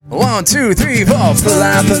1, 2, 3, 4.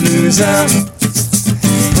 Palapalooza.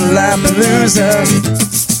 Palapalooza.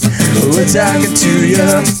 We're talking to you.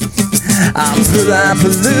 I'm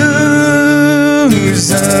Palapalooza.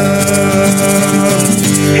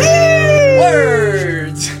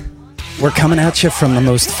 Words. We're coming at you from the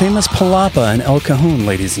most famous Palapa in El Cajon,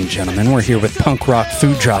 ladies and gentlemen. We're here with Punk Rock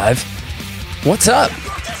Food Drive. What's up?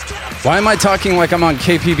 Why am I talking like I'm on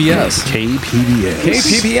KPBS?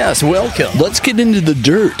 KPBS, welcome. Let's get into the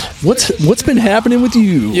dirt. What's been happening with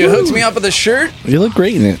you? You hooked me up with a shirt. You look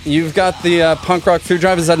great in it. You've got the Punk Rock Food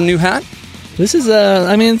Drive. Is that a new hat? This is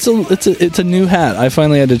it's a new hat. I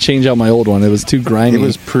finally had to change out my old one. It was too grimy. It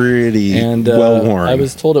was pretty well worn. I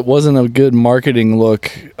was told it wasn't a good marketing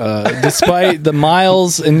look, despite the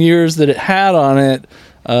miles and years that it had on it.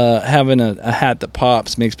 Having a hat that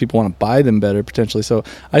pops makes people want to buy them better potentially. So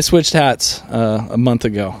I switched hats a month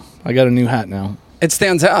ago. I got a new hat now. It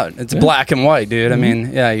stands out. It's black and white, dude. Mm-hmm. I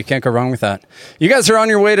mean, yeah, you can't go wrong with that. You guys are on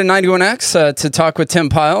your way to 91X to talk with Tim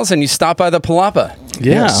Piles, and you stop by the Palapa.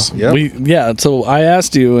 Yeah. Yes. Yep. So I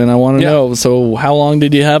asked you, and I want to know, so how long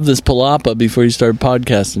did you have this Palapa before you started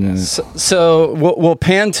podcasting in it? So we'll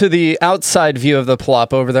pan to the outside view of the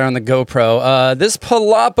Palapa over there on the GoPro. This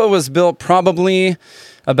Palapa was built probably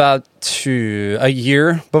about a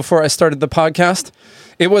year before I started the podcast.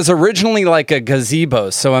 It was originally like a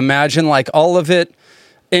gazebo, so imagine like all of it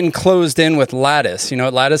enclosed in with lattice. You know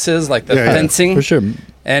what lattice is? Like the fencing. For sure.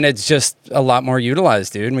 And it's just a lot more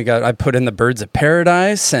utilized, dude. I put in the birds of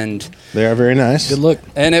paradise, and they are very nice. Good look.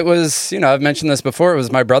 And it was, I've mentioned this before, it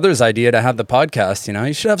was my brother's idea to have the podcast.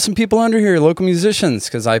 You should have some people under here, local musicians,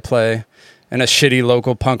 because I play in a shitty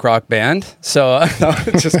local punk rock band. So,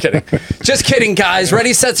 just kidding. Just kidding, guys.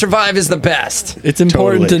 Ready, Set, Survive is the best. It's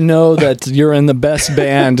important to know that you're in the best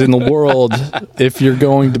band in the world if you're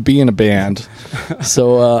going to be in a band.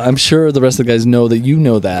 So I'm sure the rest of the guys know that you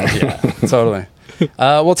know that. Yeah, totally.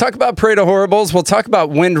 We'll talk about Parade of Horribles. We'll talk about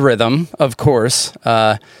Wind Rhythm, of course.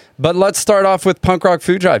 But let's start off with Punk Rock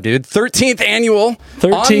Food Drive, dude. 13th annual. On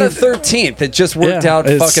the 13th. It just worked out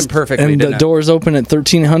fucking perfectly, and the doors open at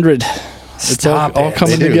 1300. It's all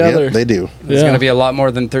coming together. Yep, they do. There's going to be a lot more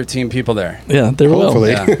than 13 people there. Yeah, there will.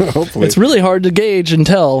 Hopefully. Yeah. Hopefully. It's really hard to gauge and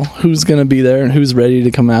tell who's going to be there and who's ready to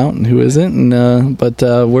come out and who isn't. But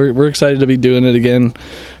we're excited to be doing it again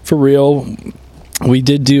for real. We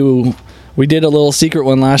did a little secret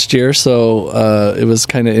one last year, so it was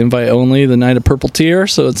kind of invite only, the night of Purple Tear.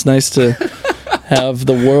 So it's nice to have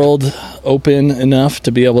the world open enough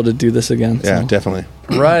to be able to do this again. Yeah, definitely.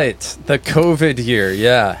 Right. The COVID year,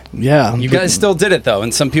 yeah. Yeah. You guys still did it, though,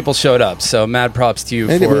 and some people showed up, so mad props to you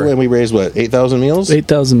And we raised, 8,000 meals?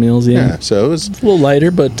 8,000 meals, yeah. So it was a little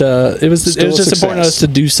lighter, but it was just important to us to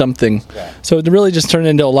do something. Yeah. So it really just turned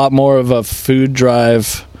into a lot more of a food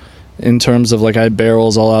drive in terms of, like, I had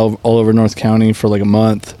barrels all over North County for like a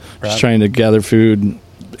month, just trying to gather food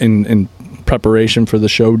in preparation for the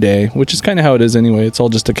show day, which is kind of how it is anyway. It's all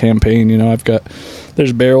just a campaign,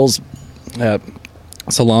 there's barrels at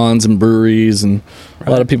salons and breweries, and a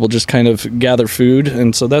lot of people just kind of gather food.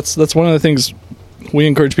 And so that's one of the things we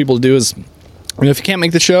encourage people to do is, if you can't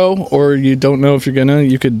make the show or you don't know if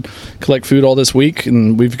you could collect food all this week.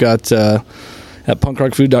 And we've got at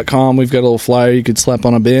punkrockfood.com, we've got a little flyer you could slap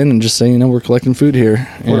on a bin and just say, we're collecting food here.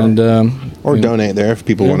 Or donate there if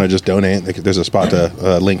people want to just donate. There's a spot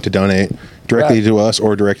to link to donate directly to us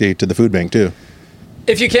or directly to the food bank too.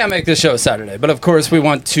 If you can't make the show Saturday, but of course we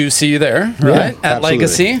want to see you there, right? At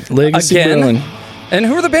absolutely. Legacy again. Brewing. And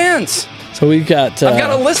who are the bands? So we got. I've got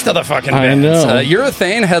a list of the fucking bands. I know.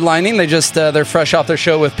 Urethane headlining. They just they're fresh off their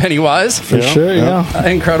show with Pennywise. For sure, yeah.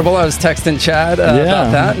 Incredible. I was texting Chad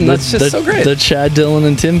about that, and that's just so great. The Chad, Dylan,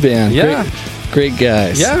 and Tim band. Yeah. Great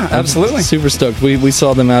guys. Yeah, absolutely. I'm super stoked. We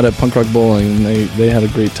saw them out at Punk Rock Bowling, and they had a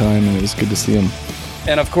great time, and it was good to see them.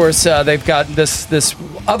 And of course, they've got this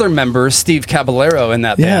other member, Steve Caballero, in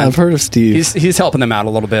that band. Yeah, I've heard of Steve. He's helping them out a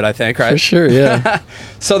little bit, I think, right? For sure, yeah.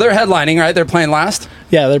 So they're headlining, right? They're playing last?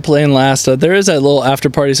 Yeah, they're playing last. There is a little after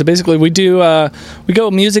party. So basically, we go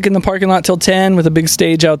music in the parking lot till 10 with a big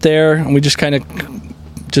stage out there, and we just kind of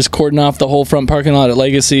cordon off the whole front parking lot at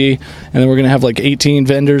Legacy, and then we're going to have like 18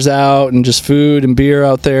 vendors out and just food and beer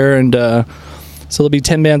out there, and so there'll be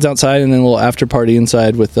 10 bands outside and then a little after party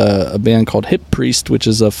inside with a band called Hip Priest, which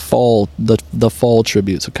is the fall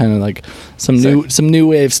tribute. So kind of like some new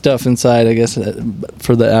wave stuff inside, I guess,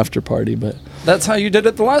 for the after party. But that's how you did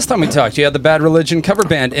it the last time we talked. You had the Bad Religion cover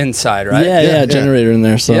band inside, right? Yeah, Generator in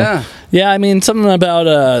there. So yeah, I mean, something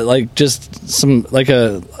about like just some like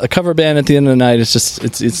a cover band at the end of the night. It's just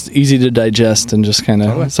it's easy to digest and just kind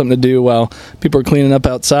of something to do while people are cleaning up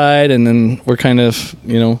outside, and then we're kind of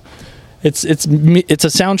it's a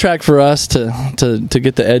soundtrack for us to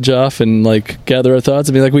get the edge off and like gather our thoughts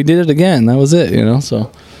and be like, we did it again. That was it, you know.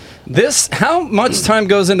 So how much time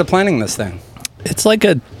goes into planning this thing? it's like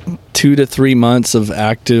a 2 to 3 months of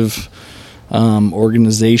active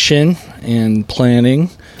organization and planning.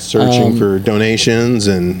 Searching for donations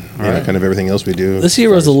and kind of everything else we do. This year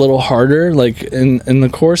was a little harder. Like in the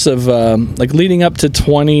course of like leading up to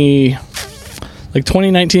 2019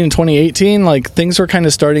 and 2018, like things were kind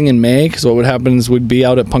of starting in May, because what would happen is we'd be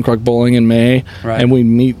out at Punk Rock Bowling in May, and we'd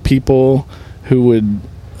meet people who would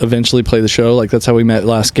eventually play the show. Like that's how we met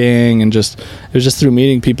Last Gang, and it was just through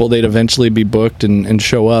meeting people they'd eventually be booked and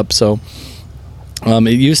show up. So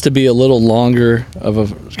it used to be a little longer of a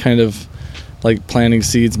kind of like planting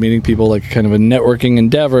seeds, meeting people, like kind of a networking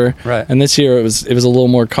endeavor. Right. And this year it was a little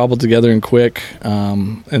more cobbled together and quick.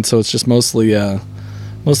 And so it's just mostly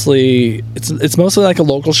it's mostly like a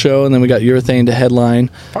local show, and then we got Urethane to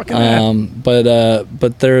headline.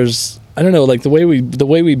 But there's, I don't know, like the way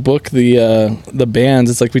we book the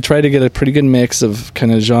bands, it's like we try to get a pretty good mix of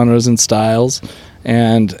kind of genres and styles,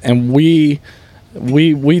 and we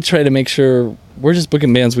try to make sure we're just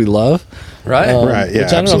booking bands we love. Right. Yeah. Which I don't know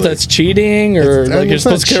if absolutely. that's cheating or like you're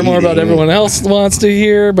supposed to care more about everyone else wants to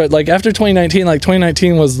hear. But like after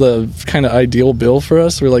 2019 was the kind of ideal bill for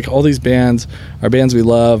us. We're like, all these bands are bands we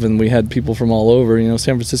love, and we had people from all over, you know,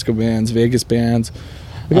 San Francisco bands, Vegas bands.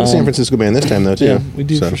 We got a San Francisco band this time though too. Yeah, we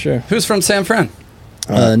do for sure. Who's from San Fran?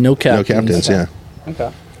 No Captains. No Captains, yeah.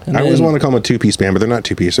 Okay. And I always then want to call them a 2-piece band, but they're not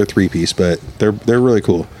 2-piece. They're 3-piece, but they're really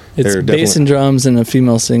cool. It's They're bass and drums and a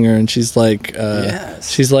female singer, and she's like,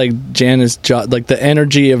 she's like Janis, like the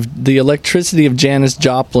energy of the electricity of Janis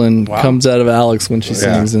Joplin comes out of Alex when she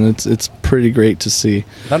sings, and it's pretty great to see.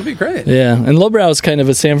 That'd be great. Yeah, and Lowbrow is kind of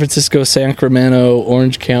a San Francisco, Sacramento,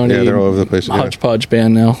 Orange County. Yeah, they're all over the place. Hodgepodge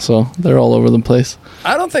band now, so they're all over the place.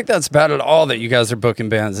 I don't think that's bad at all that you guys are booking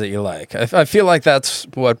bands that you like. I feel like that's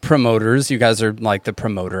what promoters, you guys are like the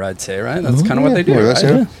promoter, I'd say, right? That's kind of what they do, right?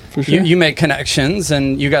 Yeah, for sure. You make connections,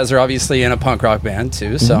 and you guys are obviously in a punk rock band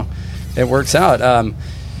too, so it works out.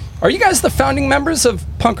 Are you guys the founding members of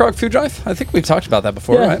Punk Rock Food Drive? I think we've talked about that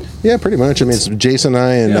before, right? Yeah, pretty much. I mean, it's Jason and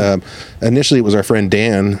I, and initially it was our friend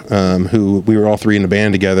Dan, who we were all three in the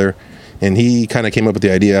band together, and he kind of came up with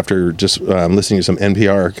the idea after just listening to some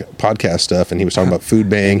NPR podcast stuff, and he was talking about food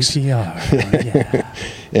banks. NPR,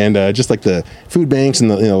 and just like the food banks and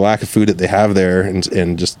the lack of food that they have there,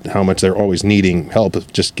 and just how much they're always needing help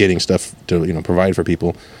of just getting stuff to provide for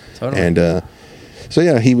people. Totally. And so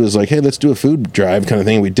yeah, he was like, hey, let's do a food drive kind of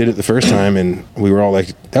thing. We did it the first time, and we were all like,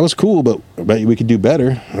 that was cool, but I bet we could do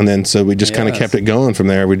better. And then so we just kind of kept it going from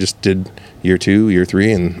there. We just did year 2, year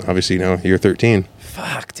 3, and obviously now year 13.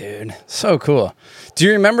 Fuck, dude. So cool. Do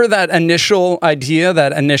you remember that initial idea,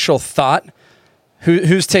 that initial thought?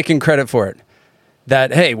 Who's taking credit for it?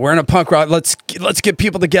 That, hey, we're in a punk rock, let's get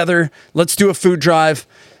people together, let's do a food drive.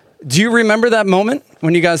 Do you remember that moment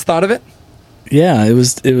when you guys thought of it? Yeah, it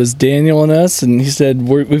was Daniel and us, and he said,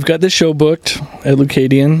 we've got this show booked at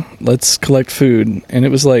Leucadian, let's collect food. And it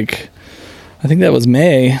was like, I think that was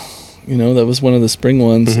May, that was one of the spring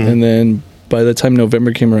ones. And then by the time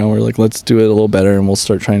November came around, we were like, let's do it a little better, and we'll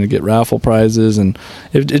start trying to get raffle prizes. And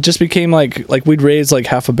it just became like we'd raise like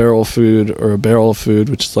half a barrel of food or a barrel of food,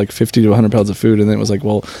 which is like 50 to 100 pounds of food. And then it was like,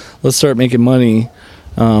 well, let's start making money.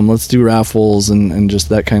 Let's do raffles and just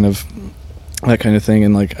that kind of thing.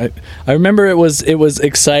 And like I remember it was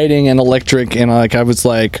exciting and electric, and I was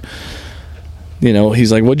like,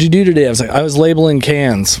 he's like, what'd you do today? I was like, I was labeling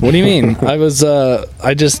cans. What do you mean?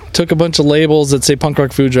 I just took a bunch of labels that say Punk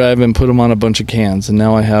Rock Food Drive and put them on a bunch of cans, and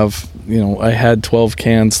now I have I had 12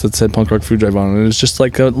 cans that said Punk Rock Food Drive on it. It was just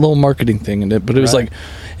like a little marketing thing in it, but it was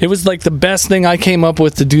like the best thing I came up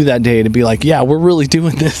with to do that day, to be like, yeah, we're really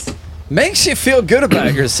doing this. Makes you feel good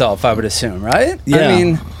about yourself, I would assume, right? Yeah. I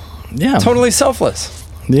mean, totally selfless.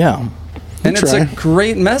 Yeah. And it's a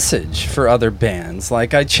great message for other bands.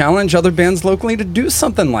 Like, I challenge other bands locally to do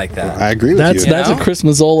something like that. I agree with you. That's a Chris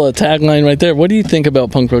Mazzola tagline right there. What do you think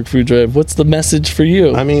about Punk Rock Food Drive? What's the message for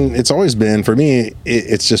you? I mean, it's always been, for me,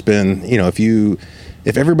 it's just been,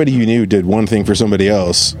 if everybody you knew did one thing for somebody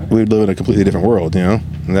else, we'd live in a completely different world, And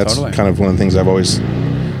that's kind of one of the things I've always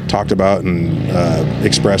talked about and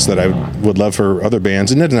expressed that I would love for other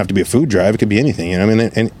bands. It doesn't have to be a food drive. It could be anything,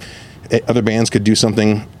 and other bands could do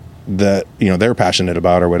something that they're passionate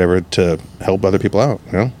about or whatever to help other people out.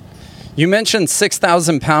 You mentioned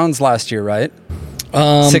 6,000 pounds last year, right?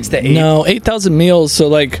 6 to 8. No, 8,000 meals. So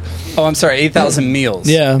like, I'm sorry, 8,000 meals.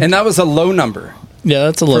 Yeah, and that was a low number. Yeah,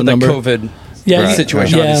 that's a low number for the COVID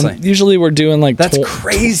situation. Yeah, obviously. usually we're doing like That's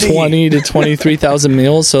crazy. 20 to 23,000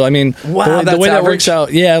 meals. So I mean, Wow, the way that average. works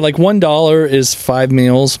out, like $1 is 5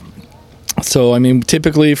 meals. So I mean,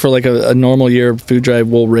 typically for like a normal year food drive,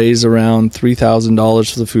 we'll raise around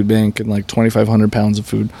 $3,000 for the food bank and like 2,500 pounds of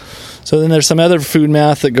food. So then there's some other food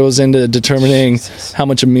math that goes into determining how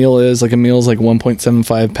much a meal is. Like a meal is like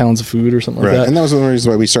 1.75 pounds of food or something like that. And that was one of the reasons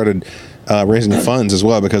why we started raising funds as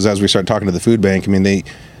well, because as we started talking to the food bank, I mean, they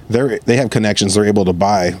have connections. They're able to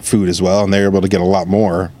buy food as well, and they're able to get a lot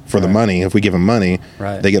more for the money. If we give them money,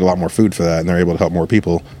 they get a lot more food for that, and they're able to help more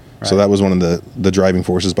people. So that was one of the driving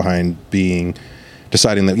forces behind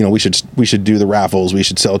deciding that, you know, we should do the raffles, we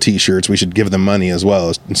should sell T-shirts, we should give them money as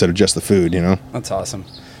well instead of just the food, you know. That's awesome.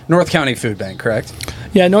 North County Food Bank, correct?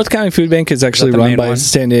 Yeah, North County Food Bank is actually run by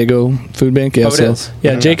San Diego Food Bank. Yeah, it is?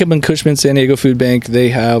 Yeah, Jacob and Cushman San Diego Food Bank, they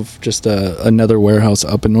have just another warehouse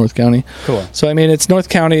up in North County. Cool. So, I mean, it's North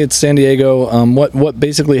County, it's San Diego. What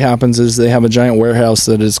basically happens is they have a giant warehouse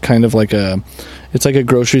that is kind of like it's like a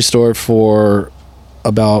grocery store for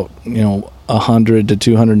about, 100 to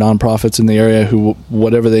 200 nonprofits in the area who,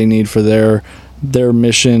 whatever they need for their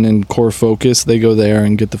mission and core focus, they go there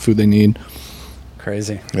and get the food they need.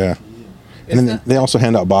 Crazy. Yeah. And then they also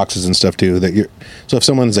hand out boxes and stuff too. So if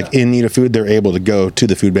someone's like in need of food, they're able to go to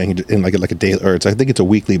the food bank and like a day, or I think it's a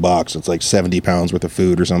weekly box. It's like 70 pounds worth of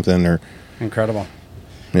food or something. Or incredible.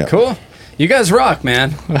 Yeah. Cool. You guys rock,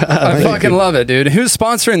 man. I fucking love it, dude. Who's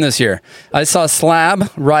sponsoring this year? I saw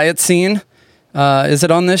Slab, Riot Scene. Is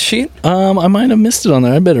it on this sheet? I might have missed it on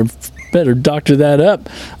there. I better doctor that up.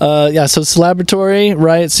 So Slaboratory,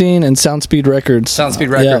 Riot Scene, and Soundspeed Records. Soundspeed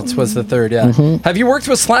Records was the third, yeah. Mm-hmm. Have you worked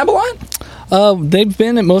with Slab a lot? They've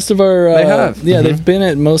been at most of our... they have? Yeah, they've been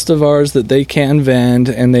at most of ours that they can vend,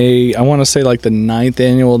 and I want to say like the 9th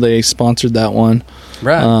annual, they sponsored that one.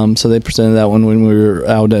 Right. So they presented that one when we were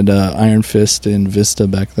out at Iron Fist in Vista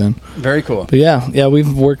back then. Very cool. But yeah,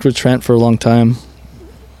 we've worked with Trent for a long time.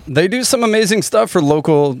 They do some amazing stuff for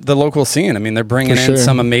the local scene. I mean, they're bringing in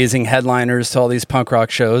some amazing headliners to all these punk rock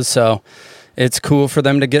shows. So it's cool for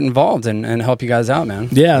them to get involved and help you guys out, man.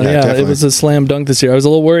 Yeah, it was a slam dunk this year. I was a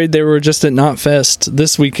little worried they were just at Knotfest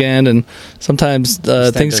this weekend, and sometimes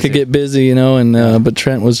things could get busy, but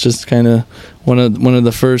Trent was just kind of one of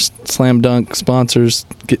the first slam dunk sponsors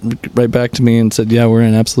get right back to me and said, yeah, we're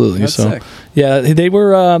in, absolutely. That's sick. Yeah, they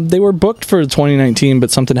were booked for 2019,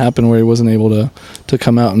 but something happened where he wasn't able to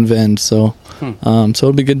come out and vend. So so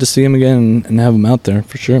it'll be good to see him again and have him out there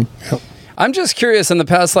for sure. Yep. I'm just curious, in the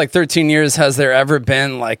past 13 years, has there ever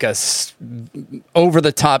been like a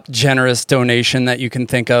over-the-top generous donation that you can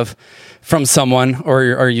think of from someone,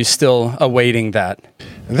 or are you still awaiting that?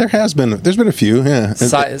 There's been a few, yeah.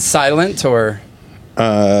 Silent or?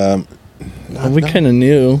 We kind of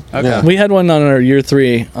knew. Okay. Yeah. We had one on our year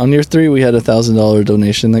 3. On year 3, we had $1,000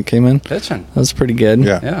 donation that came in. Bitchin'. That was pretty good.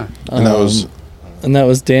 Yeah. And that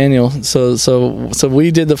was Daniel. So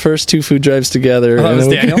we did the first 2 food drives together. Oh, that was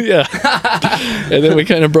Daniel? Yeah. And then we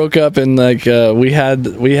kind of broke up, and we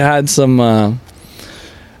had some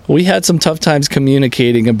tough times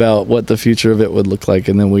communicating about what the future of it would look like,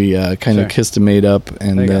 and then we kind of kissed and made up.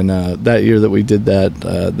 And then that year that we did that,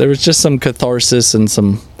 there was just some catharsis and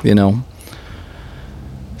some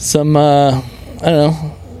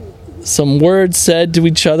some words said to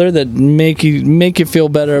each other that make you feel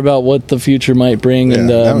better about what the future might bring. Yeah, and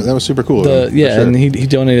that was super cool. Sure. And he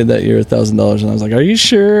donated that year $1,000, and I was like, "Are you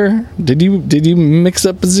sure? Did you mix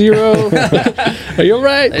up a zero? Are you all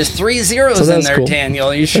right?" There's 3 zeros in there, cool. Daniel.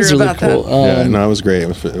 Are you sure really about cool. that? It was great. It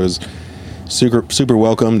was super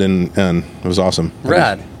welcomed, and it was awesome.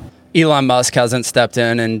 Rad. Elon Musk hasn't stepped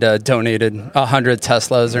in and donated 100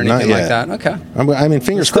 Teslas or anything like that. Okay. I mean,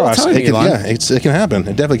 fingers crossed. It can happen.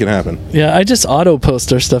 It definitely can happen. Yeah, I just auto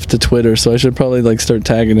post our stuff to Twitter, so I should probably start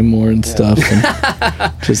tagging him more and stuff. And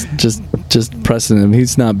just pressing him.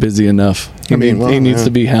 He's not busy enough. He needs to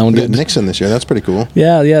be hounded. We got Nixon this year. That's pretty cool.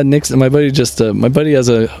 Yeah, Nixon. My buddy has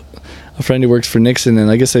a friend who works for Nixon,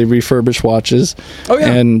 and I guess they refurbish watches. Oh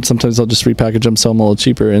yeah. And sometimes they'll just repackage them, sell them a little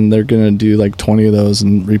cheaper, and they're gonna do 20 of those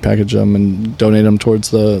and repackage them and donate them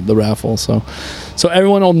towards the raffle. So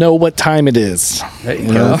everyone will know what time it is. There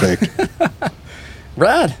you go. Perfect.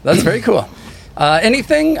 Rad. That's very cool.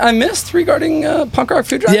 Anything I missed regarding Punk Rock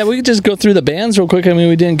Food Drive? Yeah, we could just go through the bands real quick. I mean,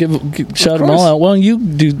 we didn't shout them all out. Well, you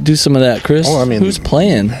do some of that, Chris. Oh, I mean, who's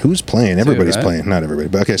playing? Everybody's playing. Not everybody,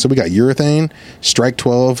 but okay. So we got Urethane, Strike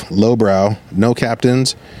 12, Lowbrow, No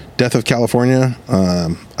Captains, Death of California,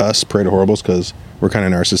 us, Parade of Horribles, because we're kind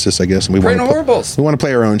of narcissists, I guess, and we Prey want No Horribles. we want to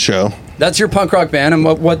play our own show. That's your punk rock band, and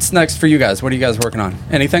what's next for you guys? What are you guys working on?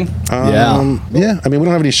 Anything? Yeah. I mean, we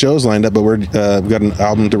don't have any shows lined up, but we've got an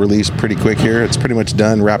album to release pretty quick here. It's pretty much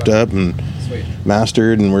done, wrapped up, and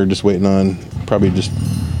mastered, and we're just waiting on probably just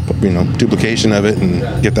duplication of it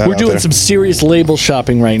and get that. We're doing some serious label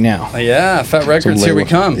shopping right now. Yeah, Fat Records, here we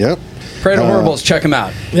come. Yep. Prey No Horribles, check them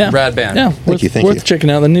out. Yeah, rad band. Yeah, Thank you. Worth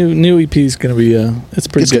checking out. The new EP is going to be it's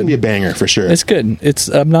pretty. It's going to be a banger for sure. It's good.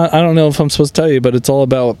 I don't know if I'm supposed to tell you, but it's all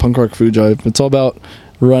about Punk Rock Food Drive. It's all about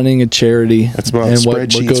running a charity. That's about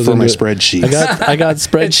spreadsheets for my spreadsheets. I got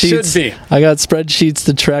spreadsheets. It should be. I got spreadsheets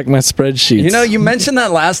to track my spreadsheets. You know, you mentioned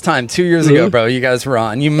that last time 2 years ago, bro. You guys were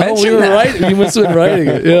on. You mentioned we were that. right. You must have been writing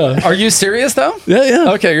it. Yeah. Are you serious though?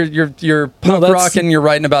 Yeah. Okay, you're punk rock and you're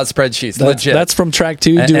writing about spreadsheets. Legit. That's from track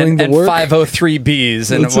 2 doing the work.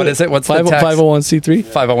 503Bs and what is it? What's the text? 501c3.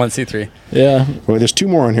 501c3. Yeah. Well, there's 2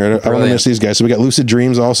 more on here. I don't want to miss these guys. So we got Lucid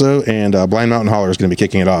Dreams also, and Blind Mountain Holler is going to be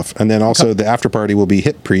kicking it off, and then also the after party will be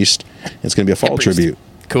Hit Priest. It's going to be a fall tribute.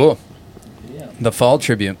 Cool. The fall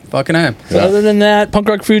tribute. Fucking A. So other than that, Punk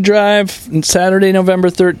Rock Food Drive, Saturday, November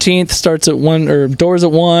 13th, starts at 1, or doors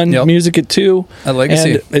at 1, music at 2. At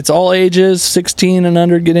Legacy. And it's all ages, 16 and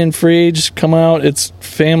under, get in free. Just come out. It's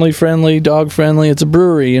family friendly, dog friendly. It's a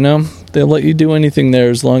brewery, They'll let you do anything there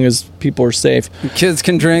as long as people are safe. Kids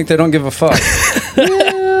can drink. They don't give a fuck.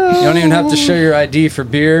 You don't even have to show your ID for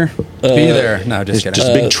beer. Be there. No, just kidding. Just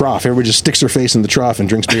a big trough. Everybody just sticks their face in the trough and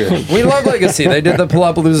drinks beer. We love Legacy. They did the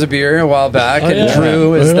Palapalooza beer a while back, and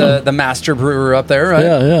Drew is the master brewer up there, right?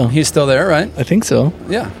 Yeah. He's still there, right? I think so.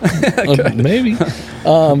 Yeah. Maybe.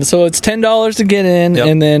 So it's $10 to get in,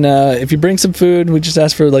 and then if you bring some food, we just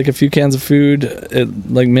ask for like a few cans of food.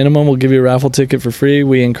 Like minimum, we'll give you a raffle ticket for free.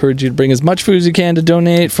 We encourage you to bring as much food as you can to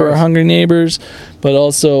donate for our hungry neighbors, but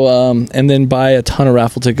also and then buy a ton of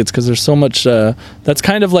raffle tickets, because there's so much. That's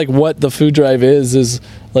kind of like what the food drive is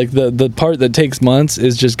like the part that takes months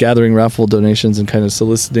is just gathering raffle donations and kind of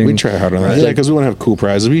soliciting. We try hard on that, because we want to have cool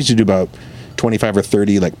prizes. We usually do about 25 or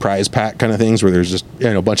 30 like prize pack kind of things where there's just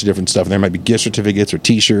a bunch of different stuff. There might be gift certificates or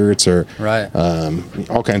T-shirts or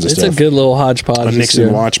all kinds of stuff. It's a good little hodgepodge. A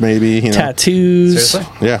Nixon watch, maybe. Tattoos.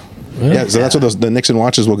 Seriously? Yeah. Yeah, so that's what the Nixon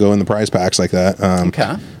watches will go in the prize packs like that.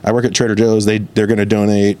 Okay. I work at Trader Joe's. They're going to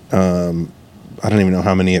donate. I don't even know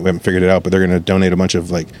how many. We haven't figured it out, but they're going to donate a bunch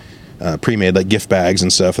of like pre-made like gift bags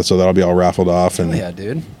and stuff. So that'll be all raffled off. And yeah,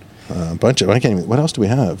 dude. A bunch of. I can't even. What else do we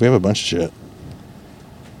have? We have a bunch of shit.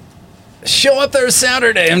 Show up there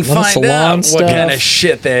Saturday and find out what kind of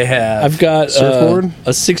shit they have. I've got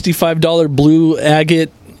a $65 blue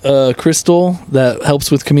agate crystal that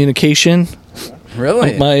helps with communication.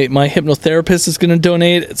 Really? My hypnotherapist is going to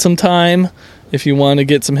donate some time if you want to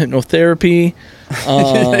get some hypnotherapy.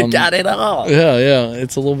 Got it all. Yeah.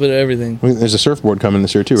 It's a little bit of everything. There's a surfboard coming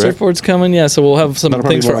this year too, right? Surfboard's coming, yeah. So we'll have some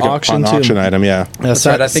things for auction too. Auction item, yeah. That's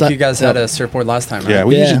right. I think you guys had a surfboard last time, right? Yeah,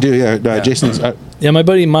 we usually do. Yeah, Jason's. My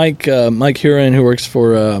buddy Mike Huron, who works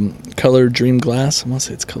for Color Dream Glass. I want to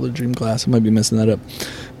say it's Color Dream Glass. I might be messing that up,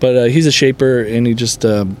 but he's a shaper, and he just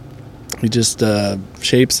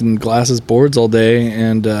shapes and glasses boards all day.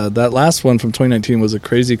 And that last one from 2019 was a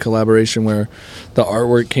crazy collaboration where the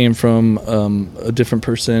artwork came from a different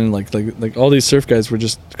person. Like all these surf guys were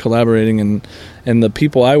just collaborating, and the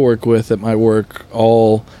people I work with at my work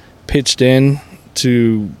all pitched in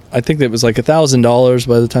to, I think it was like $1,000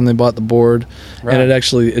 by the time they bought the board. Right. And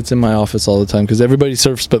it's in my office all the time because everybody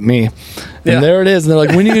surfs but me. And there it is. And they're like,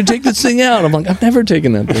 when are you going to take this thing out? I'm like, I'm never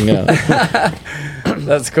taking that thing out.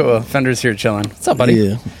 That's cool. Fender's here chilling. What's up, buddy?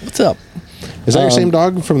 Yeah. What's up? Is that your same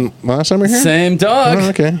dog from last summer here? Same dog. Oh,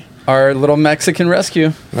 okay. Our little Mexican rescue.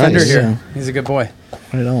 Nice. Fender here. Yeah. He's a good boy.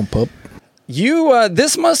 Right on, pup. You,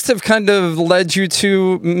 this must have kind of led you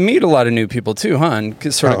to meet a lot of new people too, huh?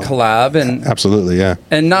 And sort of collab and absolutely, yeah.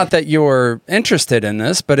 And not that you're interested in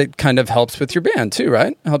this, but it kind of helps with your band too,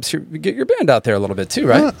 right? Helps you get your band out there a little bit too,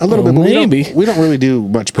 right? A little bit, but maybe we don't really do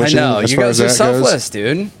much pushing. I know as you far guys as are selfless,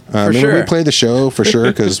 dude. For sure. We play the show for sure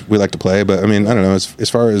because we like to play, but I mean, I don't know. As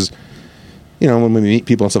far as when we meet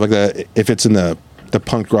people and stuff like that, if it's in the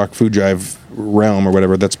punk rock food drive realm or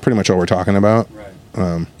whatever, that's pretty much all we're talking about.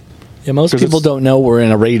 Right. Yeah, most people don't know we're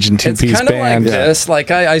in a Raging Two-Piece band. It's kind of like this. Like,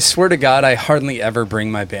 I swear to God, I hardly ever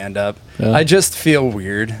bring my band up. Yeah. I just feel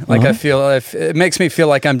weird. Like, I feel it makes me feel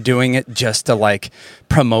like I'm doing it just to, like,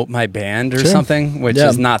 promote my band or something, which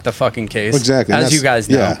is not the fucking case. Exactly. As you guys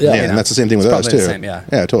know. Yeah, and that's the same thing with us, too. Yeah,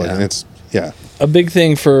 totally. Yeah. And it's, a big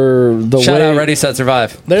thing for the Shout out Ready, Set,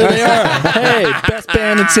 Survive. There they are. Hey, best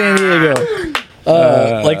band in San Diego.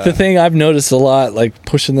 Like, the thing I've noticed a lot, like,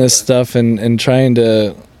 pushing this stuff and trying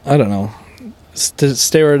to, I don't know,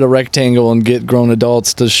 stare at a rectangle and get grown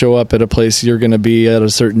adults to show up at a place you're going to be at a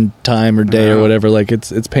certain time or day or whatever. Like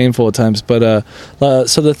it's painful at times, but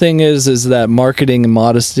so the thing is that marketing and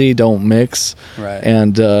modesty don't mix, right?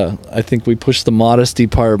 And I think we push the modesty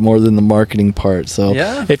part more than the marketing part. So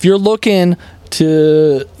if you're looking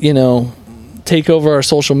to take over our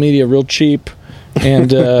social media real cheap and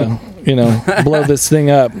blow this thing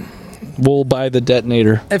up, we'll buy the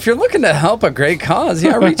detonator. If you're looking to help a great cause,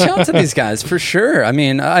 reach out to these guys for sure. I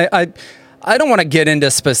mean, I don't want to get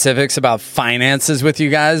into specifics about finances with you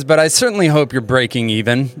guys, but I certainly hope you're breaking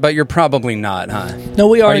even. But you're probably not, huh? No,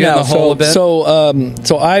 we are you now. In the hole a bit?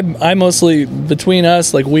 So I mostly, between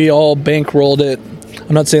us, like we all bankrolled it.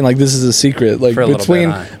 I'm not saying like this is a secret. Like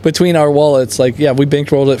between our wallets, like we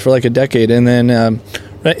bankrolled it for like a decade, and then.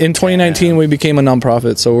 In 2019, we became a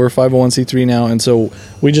nonprofit, so we're 501c3 now, and so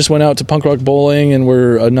we just went out to Punk Rock Bowling, and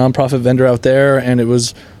we're a nonprofit vendor out there, and it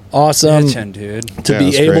was awesome to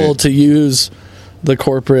be able to use the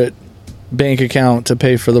corporate bank account to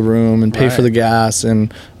pay for the room and pay for the gas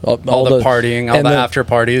and all the partying, all the after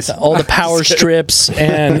parties, all the power strips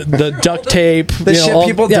and the duct tape. The shit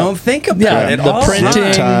people don't think about. The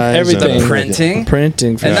printing, everything. The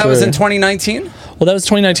printing, and that was in 2019. Well, that was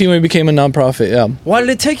 2019 when we became a nonprofit, yeah. Why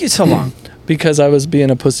did it take you so long? Because I was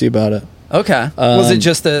being a pussy about it. Okay. Was it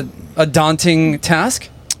just a daunting task?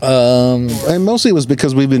 And mostly it was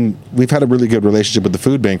because we've had a really good relationship with the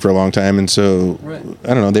food bank for a long time, and so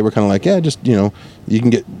I don't know, they were kind of like, you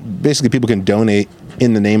can get, basically people can donate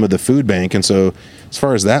in the name of the food bank, and so as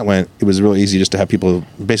far as that went, it was really easy just to have people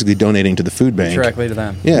basically donating to the food bank directly to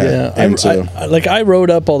them. Yeah. And I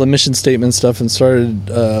wrote up all the mission statement stuff and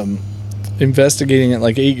started investigating it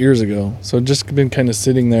like 8 years ago, so just been kind of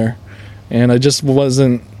sitting there, and I just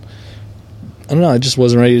wasn't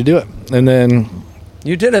ready to do it, and then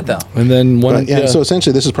you did it though, and then so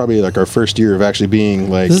essentially this is probably like our first year of actually being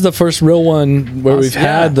like, this is the first real one where we've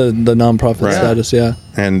had the nonprofit status,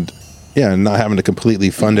 and not having to completely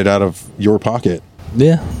fund it out of your pocket.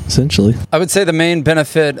 Yeah, essentially. I would say the main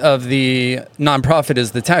benefit of the nonprofit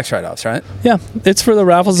is the tax write-offs, right? Yeah, it's for the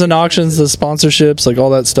raffles and auctions, the sponsorships, like all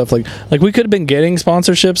that stuff. Like we could have been getting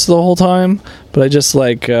sponsorships the whole time, but I just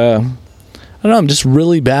I don't know, I'm just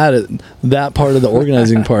really bad at that part of the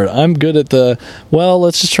organizing part. I'm good at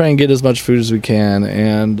let's just try and get as much food as we can,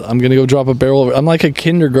 and I'm going to go drop a barrel. I'm like a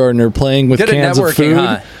kindergartner playing with cans of food.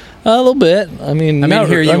 Huh? A little bit. I mean,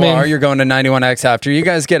 here you are. You're going to 91X after. You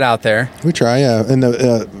guys get out there. We try, yeah. And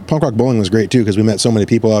the Punk Rock Bowling was great, too, because we met so many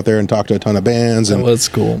people out there and talked to a ton of bands. And that was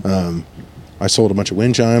cool. I sold a bunch of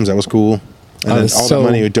wind chimes. That was cool. And then all the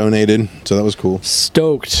money we donated, so that was cool.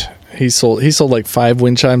 Stoked. He sold like 5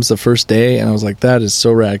 wind chimes the first day, and I was like, that is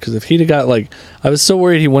so rad. Because if he'd have got I was so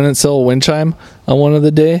worried he wouldn't sell a wind chime on one of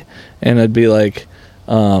the day, and I'd be like,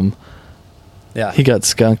 he got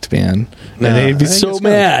skunked, man. And he'd be so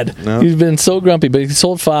mad. No. He'd been so grumpy, but he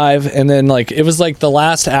sold 5, and then it was like the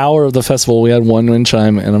last hour of the festival, we had 1 wind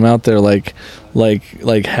chime, and I'm out there like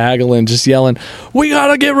haggling, just yelling, we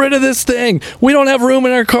gotta get rid of this thing. We don't have room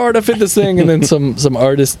in our car to fit this thing. And then some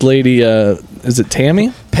artist lady, is it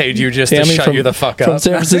Tammy? Paid you just to shut you the fuck up. From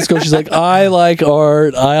San Francisco. She's like, I like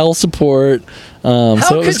art. I'll support.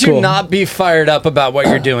 How could you not be fired up about what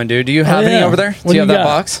you're doing, dude? Do you have any over there? Do you have that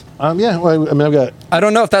box? Yeah. Well, I mean, I've got. I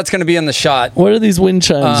don't know if that's going to be in the shot. What are these wind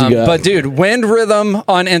chimes you got? But dude, Wind Rhythm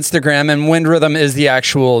on Instagram, and Wind Rhythm is the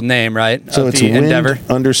actual name, right? So it's Wind Endeavor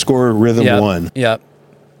 _Rhythm 1. Yep.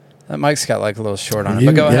 That mic's got a little short on it,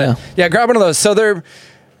 but go ahead. Yeah, grab one of those. So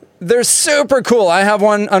they're super cool. I have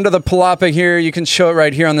one under the palapa here. You can show it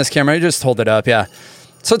right here on this camera. You just hold it up, yeah.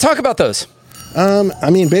 So talk about those. I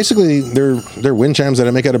mean, basically, they're wind chimes that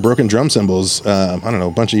I make out of broken drum cymbals. I don't know,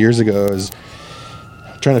 a bunch of years ago, I was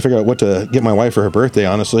trying to figure out what to get my wife for her birthday,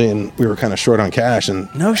 honestly, and we were kind of short on cash. And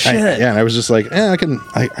no shit. And I was just like, I can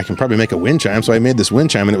probably make a wind chime. So I made this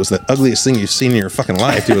wind chime, and it was the ugliest thing you've seen in your fucking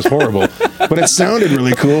life. It was horrible, but it sounded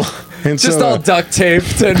really cool. And just all duct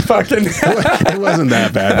taped and fucking. It wasn't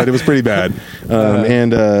that bad, but it was pretty bad.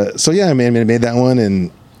 So yeah, I made that one,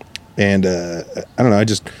 and I don't know,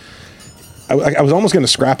 I was almost going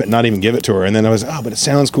to scrap it, not even give it to her. And then I was, but it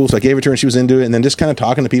sounds cool. So I gave it to her and she was into it. And then just kind of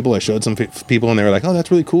talking to people, I showed some people and they were like, oh,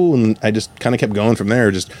 that's really cool. And I just kind of kept going from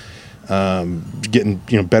there, just getting,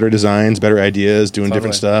 better designs, better ideas, doing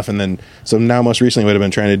different stuff. And then, so now most recently what I've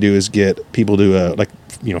been trying to do is get people to,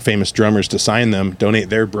 famous drummers to sign them, donate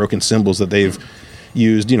their broken cymbals that they've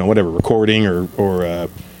used, whatever, recording or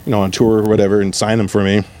on tour or whatever, and sign them for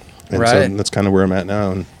me. And so that's kind of where I'm at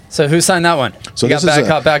now. And so who signed that one? So you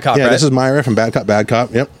got Bad Cop, yeah, right? This is Myra from Bad Cop, Bad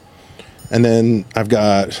Cop. Yep. And then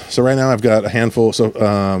right now I've got a handful.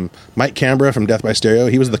 So Mike Canberra from Death by Stereo,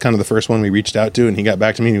 he was the kind of the first one we reached out to, and he got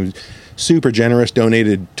back to me. He was super generous,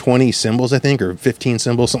 donated 20 cymbals, I think, or 15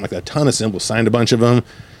 cymbals, something like that. A ton of cymbals, signed a bunch of them.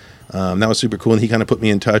 That was super cool. And he kind of put me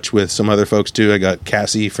in touch with some other folks too. I got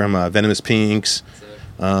Cassie from Venomous Pinks.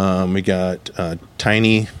 We got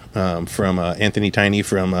Tiny from Anthony Tiny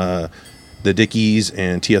from the Dickies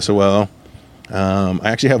and TSOL. I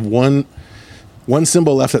actually have one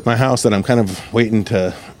cymbal left at my house that I'm kind of waiting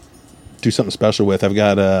to do something special with. I've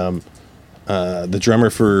got the drummer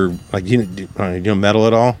for, like, you know metal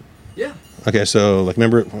at all? Yeah. Okay, so like,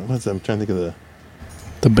 remember I'm trying to think of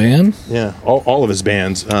the band. Yeah, all of his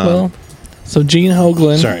bands. So Gene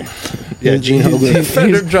Hoglan. Sorry. Yeah, Gene Hoglan.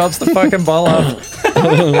 Fender drops the fucking ball up.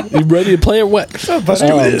 You ready to play or what? Let's do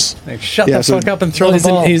this. Like, shut the fuck up and throw the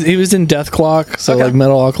ball. He was in Death Clock, so like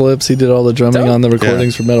Metalocalypse. He did all the drumming on the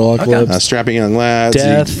recordings for Metalocalypse. Strapping Young Lads.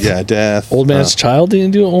 Death. Death. Old Man's Child.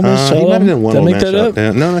 Didn't do Old Man's Child? He might have done one. Did I Old make Man's that Child.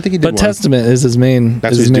 up? No, I think he did But one. Testament is his main.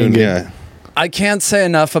 That's what he's doing. gig. Yeah. I can't say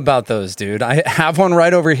enough about those, dude. I have one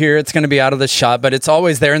right over here. It's going to be out of the shot, but it's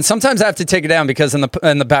always there. And sometimes I have to take it down because in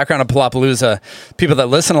the background of Palapalooza, people that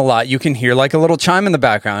listen a lot, you can hear like a little chime in the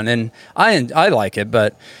background, and I like it.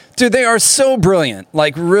 But dude, they are so brilliant.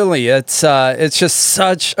 Like, really, it's just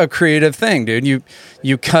such a creative thing, dude.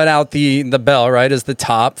 You cut out the bell, right, as the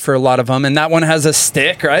top for a lot of them, and that one has a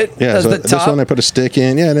stick, right? Yeah, as so the top. this one I put a stick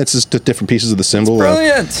in. Yeah, and it's just different pieces of the cymbal.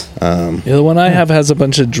 Brilliant. The one I have has a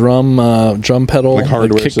bunch of drum pedal, like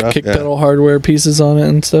hardware kick stuff, pedal hardware pieces on it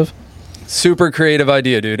and stuff. Super creative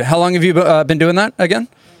idea, dude. How long have you been doing that again?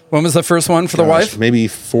 When was the first one for the wife? Maybe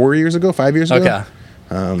 5 years ago. Okay.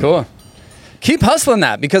 Cool. Keep hustling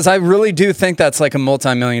that, because I really do think that's like a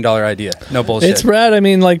multi-million-dollar idea. No bullshit. It's rad. I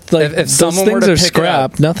mean, like if those someone were things to are pick it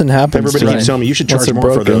scrap. up, nothing happens. Everybody keeps telling me you should charge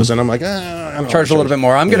more for those, and I'm like, I don't charge a little bit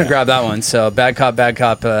more. I'm going to grab that one. So Bad Cop.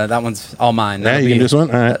 That one's all mine. Yeah, you can do this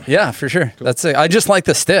one. All right. Yeah, for sure. Cool. That's it. I just like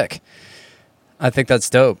the stick. I think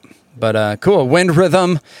that's dope. But cool. Wind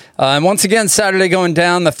Rhythm. And once again, Saturday going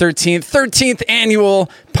down, the 13th annual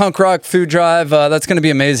Punk Rock Food Drive. That's going to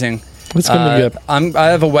be amazing. It's going to be good. I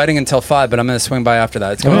have a wedding until 5, but I'm going to swing by after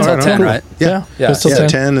that. It's going until 10, right? Yeah.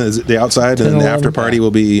 10 is the outside, 10, and then the after party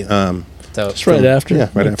will be dope. Just right after. Yeah,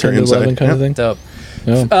 right after 10 to 11 kind of thing. Dope.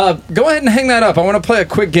 Yeah. Go ahead and hang that up. I want to play a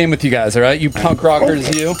quick game with you guys, all right? You punk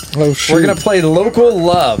rockers, you. Oh, shoot. We're going to play Local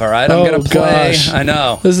Love, all right? I'm going to play. Gosh. I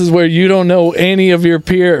know. This is where you don't know any of your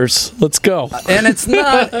peers. Let's go. And it's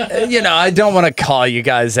not, I don't want to call you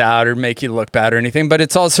guys out or make you look bad or anything, but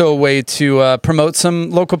it's also a way to promote some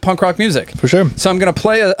local punk rock music. For sure. So I'm going to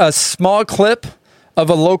play a small clip of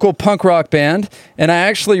a local punk rock band, and I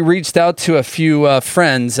actually reached out to a few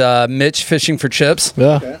friends, Mitch Fishing for Chips.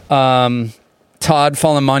 Yeah. Todd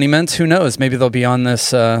Fallen Monuments. Who knows? Maybe they'll be on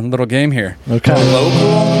this little game here. Okay. Local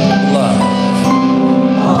Love.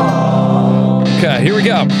 Okay, here we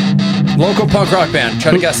go. Local punk rock band.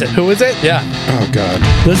 Try to guess it. Who is it? Yeah. Oh, God.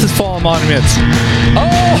 This is Fallen Monuments.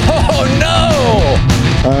 Oh, no!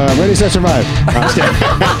 Ready, Set, Survive. I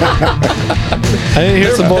didn't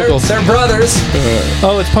hear some vocals. They're brothers.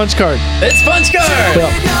 Oh, it's Punch Card. It's Punch Card.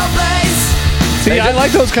 See, I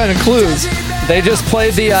like those kind of clues. They just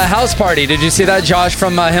played the house party. Did you see that, Josh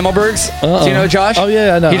from Himmelberg's? Do you know Josh? Oh,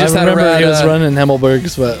 yeah, I know. He just I remember he was running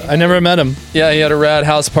Himmelberg's, but I never met him. Yeah, he had a rad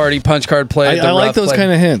house party. Punch Card played. I like those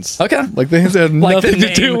kind of hints. Okay. Like the hints that have nothing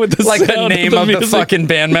to do with the like the sound name of the music. fucking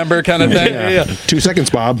band member kind of thing. Yeah. 2 seconds,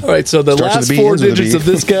 Bob. All right, so the Starts with last a B, 4 ends with a digits B. of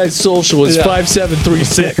this guy's social is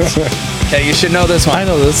 5736. Hey, you should know this one. I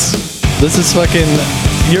know this. This is fucking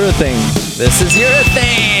Urethane. This is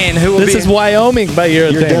Urethane. Who will This be? is Wyoming by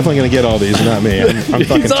Urethane. You're definitely going to get all these, not me. I'm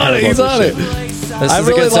fucking He's on it. terrible He's at on this it. shit. This I is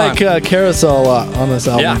a really good song. like Carousel a lot on this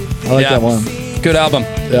album. Yeah. I like Yeah. that one. Good album.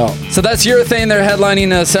 Yeah. So that's Urethane. They're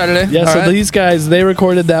headlining Saturday. Yeah, All so right. these guys, they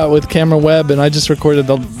recorded that with Camera Webb, and I just recorded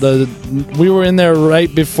we were in there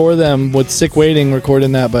right before them with Sick Waiting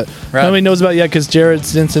recording that, but Right. nobody knows about it yet because Jared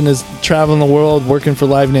Stinson is traveling the world working for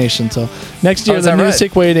Live Nation. So next year, is the that new right?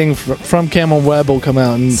 Sick Waiting from Camera Webb will come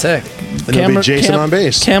out. And Sick. And it'll be Jason on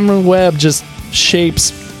bass. Camera Webb just shapes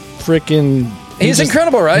freaking... He's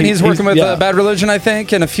incredible, right? He's working with yeah. Bad Religion, I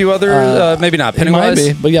think, and a few other, maybe not, It might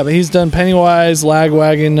Pennywise. be, but he's done Pennywise,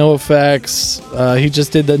 Lagwagon, No Effects. He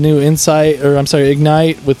just did the new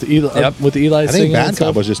Ignite with Eli, with Eli I singing. think Bad and stuff.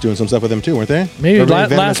 Cop was just doing some stuff with him too, weren't they? Maybe Or maybe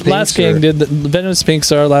Venomous last Pinks, gang or- did the Venomous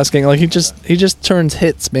Pinks are last gang. Like he just turns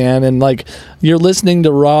hits, man, and like you're listening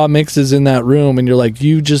to raw mixes in that room, and you're like,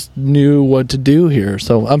 you just knew what to do here.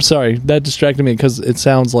 So I'm sorry that distracted me because it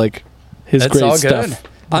sounds like his That's great all stuff. good.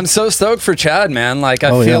 I'm so stoked for Chad, man. Like,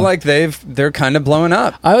 I feel like they're kind of blowing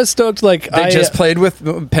up. I was stoked. Like, They just played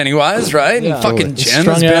with Pennywise, right? Yeah. And fucking Jim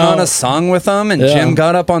Strung has been Out. on a song with them, and Jim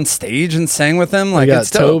got up on stage and sang with them. Like, we got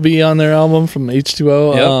it's dope. Toby on their album from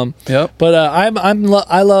H2O. Yep. But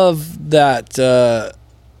I love that.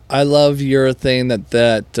 I love your thing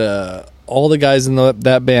that all the guys in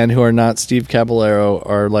that band who are not Steve Caballero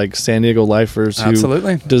are like San Diego lifers who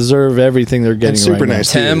Absolutely. deserve everything they're getting. super right now.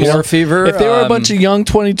 nice. Tim, You know, War Fever. If they were a bunch of young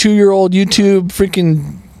 22-year-old YouTube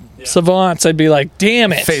freaking savants, I'd be like,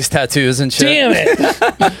 damn it, face tattoos and shit. damn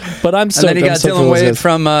it. But I'm And stoked. then you I'm got stoked for Dylan those Wade guys.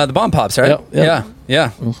 from the Bomb Pops, right? Yep.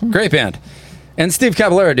 Yeah. Great band. And Steve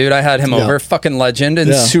Caballero, dude, I had him over. Fucking legend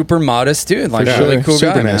and super modest dude. Like, really cool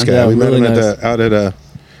super guy, nice man. guy. We really met him nice. out at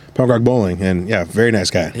Punk Rock Bowling, and very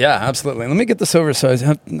nice guy. Yeah, absolutely. Let me get this over so I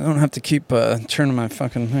don't have to keep turning my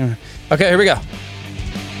fucking... Okay, here we go.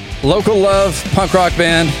 Local love, punk rock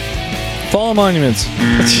band. Fallen Monuments.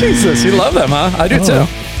 Jesus, you love them, huh? I do too.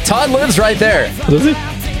 Todd lives right there. Does he?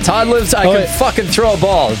 Todd lives... I could fucking throw a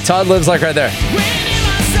ball. Todd lives like right there.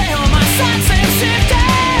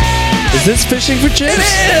 Is this fishing for chips?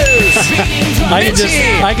 It is!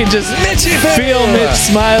 I can just Mitchie feel Fair. Mitch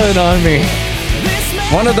smiling on me.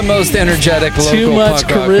 One of the most energetic local Too much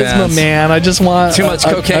punk rock charisma, bands. man. I just want Too much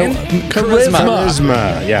cocaine? Charisma.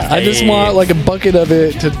 Charisma, yeah. I just want like a bucket of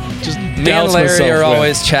it to just Me and douse Larry myself are with.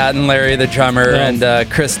 always chatting. Larry, the drummer, Yeah. and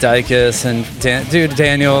Chris Dykes, and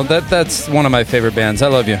Daniel. That's one of my favorite bands. I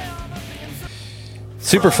love you.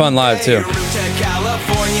 Super fun live too.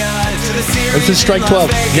 This is Strike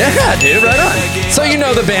 12. Yeah, dude, right on. So you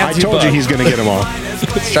know the I bands. told you he's going to get them all.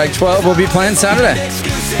 Strike 12 will be playing Saturday.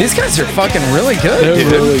 These guys are fucking really good, They're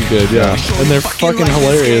dude. really good, yeah. And they're fucking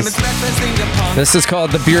hilarious. This is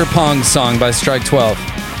called the Beer Pong Song by Strike 12.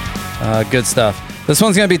 Good stuff. This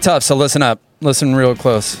one's gonna be tough, so listen up. Listen real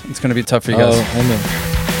close. It's gonna be tough for you guys. I know.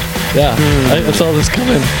 Yeah, I saw this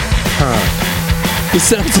coming. This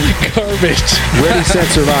sounds like garbage. Ready, Set,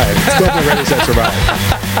 Survive. It's called Ready, Set, Survive.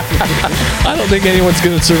 I don't think anyone's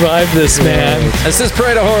going to survive this, man. This is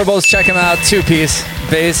Parade of Horribles. Check them out. 2-piece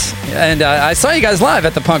bass. And I saw you guys live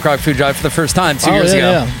at the Punk Rock Food Drive for the first time 2 years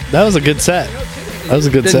ago. Yeah. That was a good set. That was a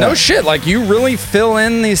good set. No shit. Like, you really fill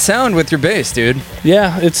in the sound with your bass, dude.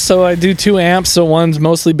 Yeah, it's so I do 2 amps, so one's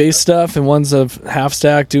mostly bass stuff and one's a half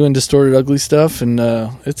stack doing distorted ugly stuff, and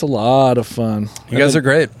it's a lot of fun. You guys are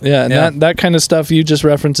great. Yeah, and that kind of stuff you just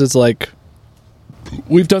reference is like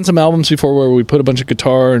we've done some albums before where we put a bunch of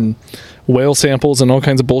guitar and whale samples and all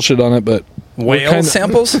kinds of bullshit on it, but Whale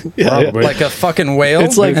samples? Probably. Like a fucking whale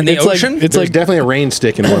It's like in the it's ocean? Like, it's There's like definitely a rain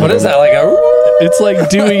stick in one What of is them. that? Like a... it's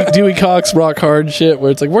like Dewey Cox rock hard shit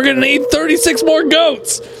where it's like we're gonna need 36 more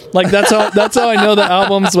goats. Like that's how I know the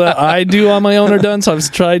albums that I do on my own are done. So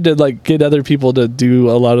I've tried to like get other people to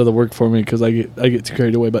do a lot of the work for me because I get too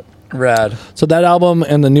carried away. But Rad. so that album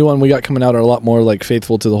and the new one we got coming out are a lot more like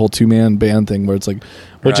faithful to the whole 2-man band thing where it's like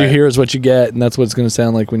what you Right. hear is what you get, and that's what it's gonna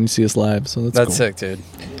sound like when you see us live. So that's cool. Sick, dude.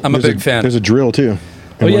 I'm There's a big fan. There's a drill, too.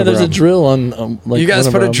 Oh yeah, there's a drill on. Like You guys one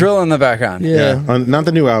of put our a drill in the background. Yeah. On, not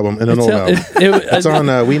the new album, an It's old a- album. It's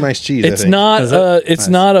on We Mice Cheese, It's I think. not. Is it? It's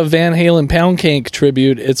not a Van Halen Pound Cake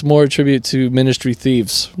tribute. It's more a tribute to Ministry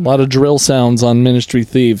Thieves. A lot of drill sounds on Ministry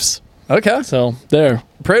Thieves. Okay. So there,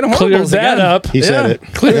 Parade of clear Horribles that again. up. He said it.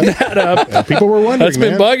 Clear that up. People were wondering, That's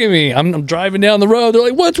been man. bugging me. I'm driving down the road. They're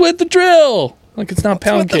like, "What's with the drill?" Like it's not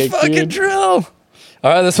Pound What the Cake, fucking dude. drill? All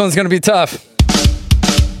right, this one's gonna be tough.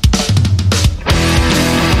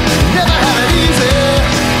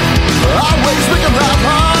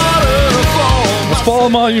 Let's follow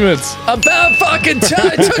monuments. About fucking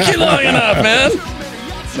time. It took you long enough, man.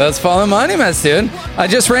 That's Fallen Monuments, dude. I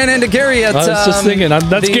just ran into Gary at. I was just thinking,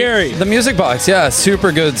 that's Gary. The Music Box. Yeah,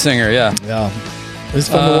 super good singer. Yeah. Yeah, it's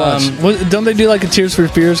fun to watch. Don't they do like a Tears for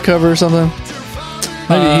Fears cover or something?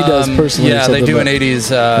 Maybe he does personally. or Yeah, they something, do but- an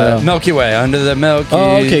 '80s Milky Way, Under the Milky.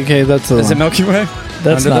 Oh, okay, that's the Is it one. Milky Way?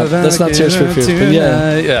 That's Under the not Milky Tears for Fears, but Way yeah.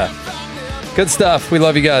 tonight. Yeah. Good stuff. We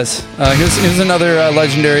love you guys. Here's another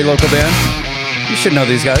legendary local band. You should know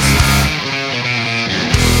these guys.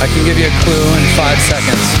 I can give you a clue in 5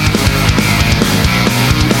 seconds.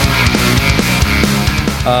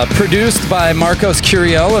 Produced by Marcos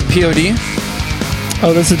Curiel of POD.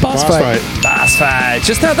 Oh, this is Boss Fight. Boss Fight.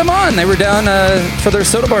 Just had them on. They were down for their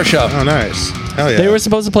Soda Bar show. Oh, nice. Hell yeah. They were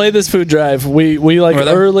supposed to play this food drive. We like Were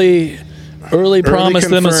they? early promised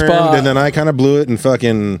them a confirmed, spot. and then I kind of blew it and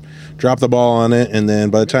fucking dropped the ball on it. And then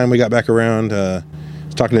by the time we got back around, I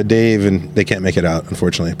was talking to Dave, and they can't make it out,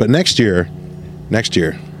 unfortunately. But next year, next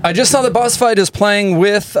year. I just saw that Boss Fight is playing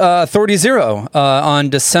with Authority Zero on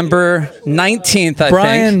December 19th, I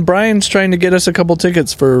think. Brian's trying to get us a couple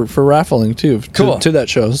tickets for raffling, too, to that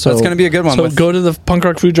show. So that's going to be a good one. So go to the Punk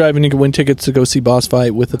Rock Food Drive and you can win tickets to go see Boss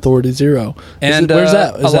Fight with Authority Zero. And where's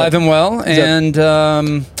that? Alive and Well. And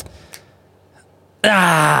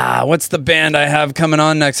what's the band I have coming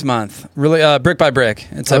on next month? Really, Brick by Brick.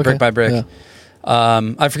 It's at Brick by Brick. Yeah.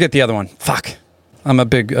 I forget the other one. Fuck. I'm a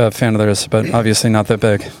big fan of theirs, but obviously not that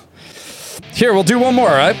big. Here, we'll do one more,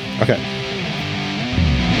 all right? Okay.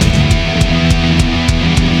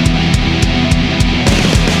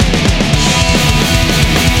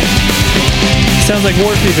 Sounds like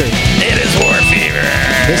War Fever. It is War Fever.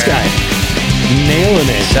 This guy. Nailing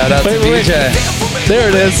it. Shout out to BJ. There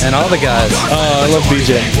it is. And all the guys. Oh, I love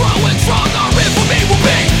BJ.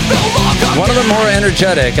 One of them more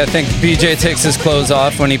energetic. I think BJ takes his clothes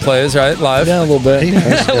off when he plays, right? Live? Yeah, a little bit.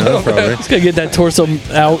 Yeah, probably. Just gotta get that torso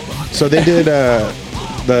out. So they did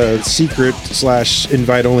the secret /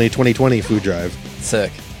 invite only 2020 food drive.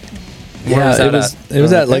 Sick. Yeah, it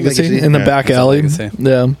was at Legacy in the back alley.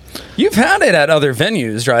 Yeah. You've had it at other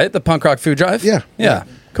venues, right? The Punk Rock Food Drive? Yeah.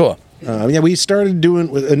 Cool. We started doing,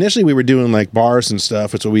 initially we were doing like bars and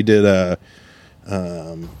stuff. So we did it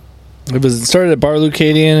started at Bar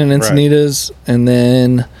Lucadian and Encinitas, and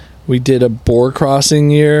then we did a Boar Crossing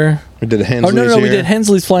year. We did a Hensley's. Oh no, we did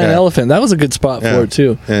Hensley's Flying Elephant. That was a good spot for it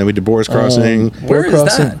too. And we did Boar's Crossing. Where is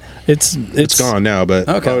that? It's gone now, but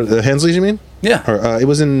the Hensley's, you mean? Yeah. Or, it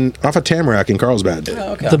was off of Tamarack in Carlsbad.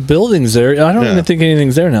 Oh, okay. The building's there. I don't even think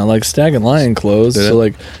anything's there now. Like Stag and Lion closed, so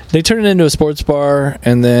like they turned it into a sports bar,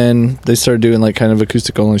 and then they started doing like kind of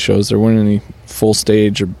acoustic only shows. There weren't any full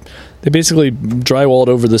stage, or they basically drywalled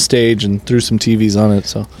over the stage and threw some TVs on it.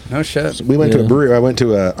 So no shit. So we went to a brewery. I went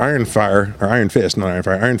to Iron Fist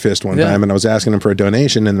one time, and I was asking them for a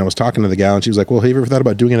donation, and I was talking to the gal, and she was like, "Well, have you ever thought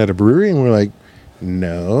about doing it at a brewery?" And we're like,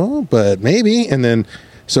 "No, but maybe." And then.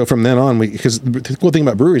 So from then on, because the cool thing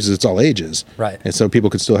about breweries is it's all ages, right? And so people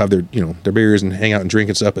could still have their beers and hang out and drink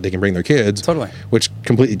and stuff, but they can bring their kids, totally, which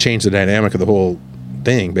completely changed the dynamic of the whole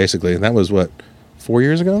thing, basically. And that was what 5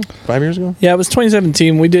 years ago? Yeah, it was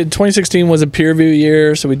 2017. We did 2016 was a peer review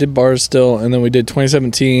year, so we did bars still, and then we did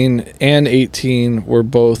 2017 and 18 were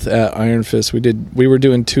both at Iron Fist. We were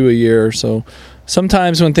doing 2 a year, so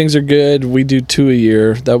sometimes when things are good, we do 2 a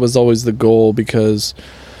year. That was always the goal because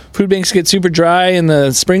food banks get super dry in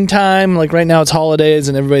the springtime. Like right now it's holidays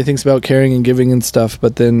and everybody thinks about caring and giving and stuff,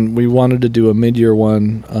 but then we wanted to do a mid-year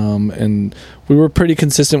one, and we were pretty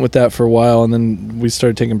consistent with that for a while, and then we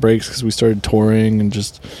started taking breaks because we started touring and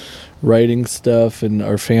just writing stuff, and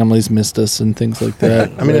our families missed us and things like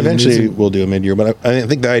that. I mean, eventually we'll do a mid-year, but I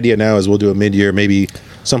think the idea now is we'll do a mid-year maybe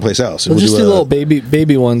someplace else. We'll just do little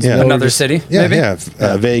baby ones. Yeah. Another city? Maybe?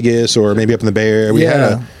 Vegas or maybe up in the Bay Area. We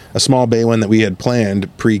had a small Bay one that we had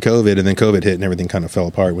planned pre-COVID, and then COVID hit and everything kind of fell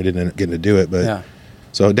apart. We didn't end up getting to do it, but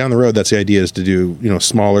so down the road, that's the idea, is to do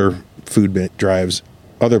smaller food drives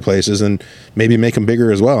other places and maybe make them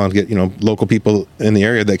bigger as well, and get local people in the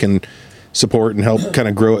area that can support and help kind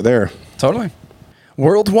of grow it there. Totally.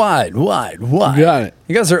 Worldwide, wide. Got it.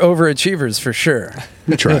 You guys are overachievers for sure.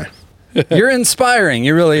 We try. You're inspiring.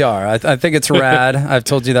 You really are. I think it's rad. I've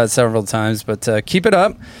told you that several times, but keep it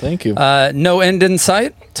up. Thank you. No end in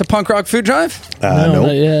sight to Punk Rock Food Drive? No,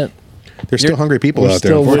 not yet. There's still hungry people out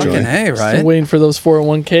there, unfortunately. Right? Still waiting for those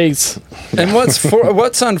 401ks. And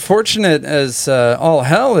what's unfortunate as all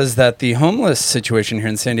hell is that the homeless situation here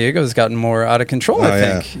in San Diego has gotten more out of control, I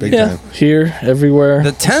think. Big time. Here, everywhere.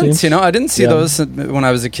 The tents, I didn't see those when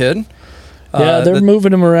I was a kid. Yeah, they're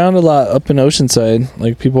moving them around a lot up in Oceanside.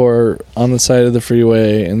 Like, people are on the side of the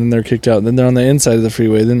freeway, and then they're kicked out. Then they're on the inside of the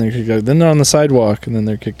freeway, then they're kicked out. Then they're on the sidewalk, and then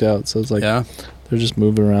they're kicked out. So it's like, they're just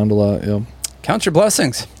moving around a lot. Yeah. Count your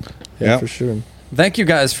blessings. Yeah, for sure. Thank you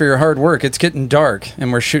guys for your hard work. It's getting dark,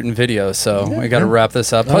 and we're shooting video, so we got to wrap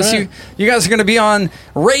this up. Plus, you guys are going to be on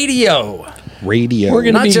radio. We're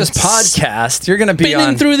gonna not just podcast. You're going to be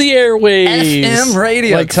on through the airwaves, FM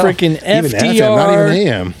radio, like freaking FDR, not even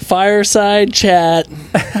AM. Fireside chat,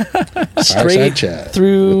 straight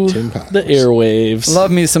through the airwaves.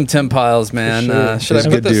 Love me some Tim Piles, man.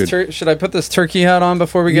 Sure. Should I put this turkey hat on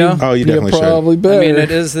before we go? Oh, you definitely probably should. Better. I mean,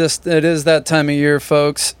 it is that time of year,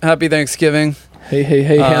 folks. Happy Thanksgiving. Hey,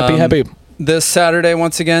 happy. This Saturday,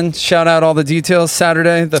 once again, shout out all the details.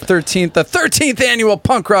 Saturday, the 13th annual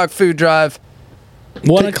Punk Rock Food Drive.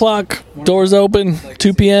 1 o'clock, doors open,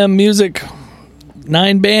 2 p.m. music,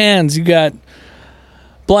 9 bands. You got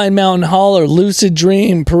Blind Mountain Holler, Lucid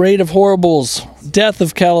Dream, Parade of Horribles, Death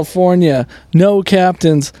of California, No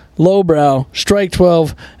Captains, Lowbrow, Strike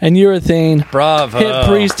 12, and Urethane. Bravo. Hit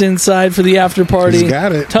Priest inside for the after party. He's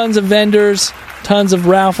got it. Tons of vendors, tons of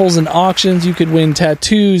raffles and auctions. You could win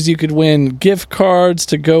tattoos. You could win gift cards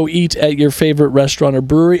to go eat at your favorite restaurant or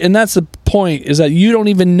brewery. And that's the point, is that you don't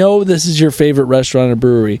even know this is your favorite restaurant or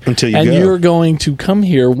brewery. Until you and go. you're going to come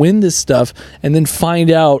here, win this stuff, and then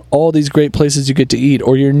find out all these great places you get to eat,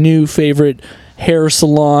 or your new favorite hair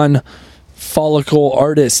salon follicle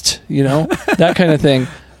artist, that kind of thing.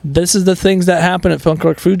 This is the things that happen at Punk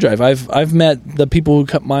Rock Food Drive. I've met the people who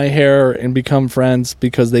cut my hair and become friends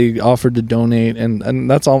because they offered to donate, and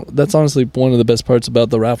that's all. That's honestly one of the best parts about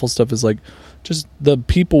the raffle stuff, is like just the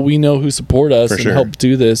people we know who support us and help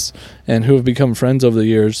do this, and who have become friends over the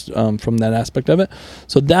years from that aspect of it.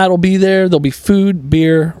 So that'll be there. There'll be food,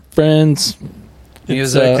 beer, friends.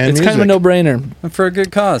 Music. It's kind of a no-brainer. For a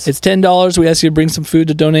good cause. It's $10. We ask you to bring some food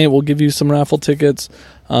to donate. We'll give you some raffle tickets.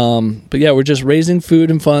 But yeah, we're just raising food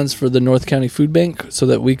and funds for the North County Food Bank so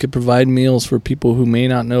that we could provide meals for people who may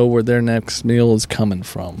not know where their next meal is coming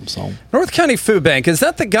from. So North County Food Bank, is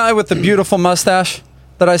that the guy with the beautiful mustache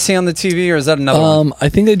that I see on the TV, or is that another one? I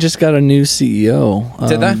think they just got a new CEO.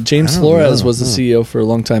 Did they? James Flores was the CEO for a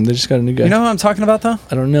long time. They just got a new guy. You know who I'm talking about, though?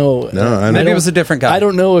 I don't know. No, Maybe it was a different guy. I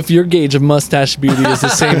don't know if your gauge of mustache beauty is the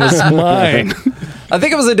same as mine. I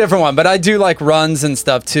think it was a different one, but I do like runs and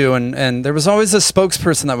stuff too, and there was always a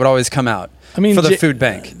spokesperson that would always come out for the food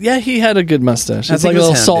bank. Yeah, he had a good mustache. I It's think like it a was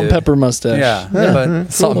little him, salt and dude. pepper mustache. Yeah,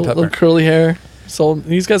 but salt and little pepper. curly hair.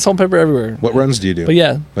 He's got salt and pepper everywhere. What runs do you do? But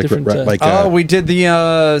yeah, like different. We did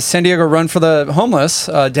the San Diego Run for the Homeless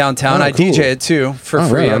downtown. Oh, I cool. DJ it too for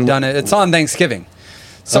free. right. I've done it. It's on Thanksgiving,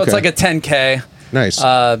 so it's Okay. like a 10K. Nice.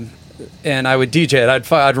 And I would DJ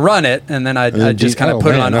it. I'd run it, and then I'd just kind of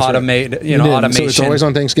put it on that's right. automation. So it's always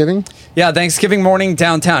on Thanksgiving? Yeah, Thanksgiving morning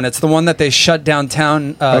downtown. It's the one that they shut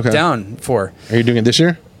downtown down for. Are you doing it this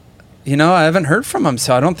year? I haven't heard from them,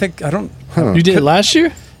 so I don't. You did it last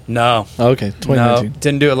year? No. Oh, okay, No, 2019.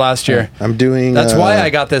 didn't do it last year. I'm doing... That's why I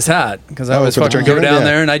got this hat, because I always for the fucking turkey go run? down Yeah.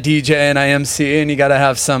 there and I DJ and I MC, and you got to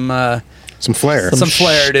have some flair. some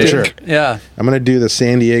flair, dude. Sure. Yeah. I'm going to do the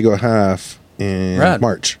San Diego half in Rad.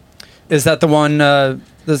 March. Is that the one,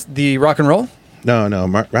 the rock and roll? No. I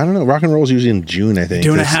don't know. Rock and roll is usually in June, I think.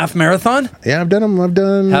 Doing a 'cause- half marathon? Yeah, I've done them. I've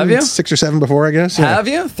done Have you? 6 or 7 before, I guess. Yeah. Have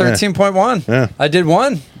you? 13.1. Yeah. I did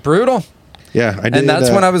one. Brutal. Yeah, I did. And that's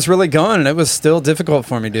when I was really going, and it was still difficult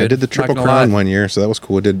for me, dude. I did the Not Triple gonna Crown lie. one year, so that was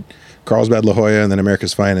cool. I did Carlsbad, La Jolla, and then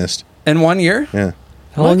America's Finest. In 1 year? Yeah.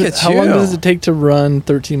 How long Look at how you. long does it take to run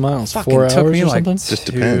 13 miles? Fucking 4 took hours me or like something? Just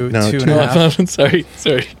depend. No, 2.5.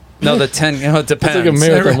 sorry. No, the 10. It depends. like a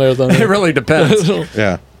marathon. It really depends.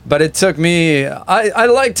 Yeah. But it took me. I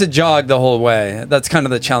like to jog the whole way. That's kind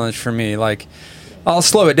of the challenge for me. Like, I'll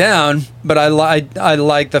slow it down, but I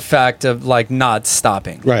like the fact of like not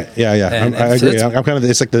stopping. Right. Yeah. Yeah. And I agree. I'm kind of.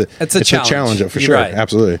 It's like It's a challenge. for You're sure. right.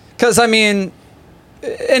 Absolutely. Because I mean,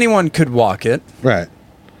 anyone could walk it. Right.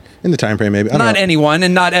 In the time frame, maybe. I don't Not know. anyone,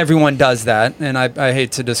 and not everyone does that. And I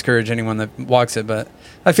hate to discourage anyone that walks it, but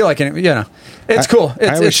I feel like it's cool. I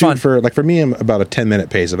always It's shoot fun. for me. I'm about a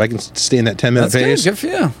 10-minute pace. If I can stay in that 10-minute That's pace, good. Good for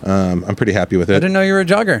you. I'm pretty happy with I it. didn't know you were a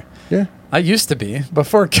jogger. Yeah. I used to be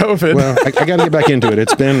before COVID. Well, I got to get back into it.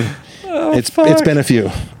 It's been. It's been a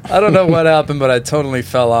few. I don't know what happened, but I totally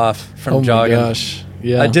fell off from Oh jogging. my gosh.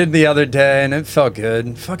 Yeah. I did the other day, and it felt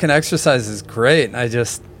good. Fucking exercise is great. I've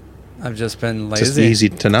just been lazy. It's just easy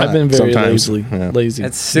to not. I've been very sometimes. lazy.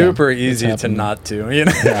 It's super Yeah, easy to happened. not do.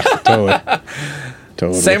 Yeah,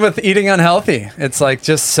 totally. Same with eating unhealthy. It's like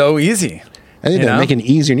just so easy. I think you they're know? making it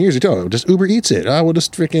easier and easier too. Just Uber Eats it. We'll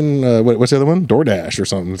just freaking what's the other one? DoorDash or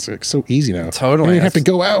something. It's like so easy now. Totally. You don't have to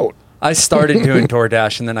go out. I started doing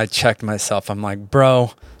DoorDash, and then I checked myself. I'm like,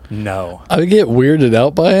 bro, no. I get weirded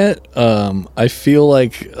out by it. I feel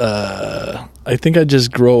like I think I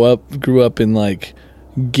just grew up in like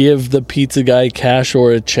give the pizza guy cash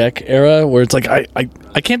or a check era where it's like I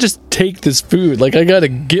can't just take this food. Like I gotta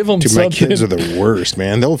give them Dude, something. my kids are the worst,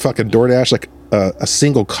 man. They'll fucking DoorDash like a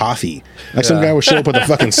single coffee. Like some guy will show up with a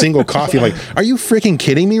fucking single coffee. Like, are you freaking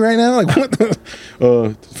kidding me right now? Like,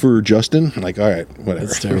 what? For Justin? I'm like, all right, whatever.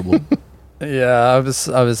 That's terrible. Yeah, I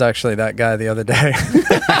was actually that guy the other day.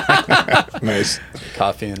 Nice.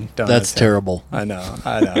 Coffee and donuts. That's terrible. I know.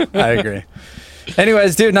 I agree.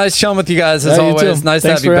 Anyways, dude, nice chilling with you guys as Yeah, you always. too. Nice Thanks to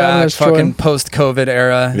have you for having back. us, Troy. Fucking post-COVID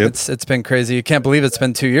era. Yep. It's been crazy. You can't believe it's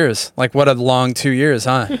been 2 years. Like, what a long 2 years,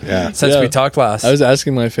 huh? Yeah. Since Yeah. we talked last. I was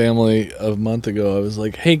asking my family a month ago. I was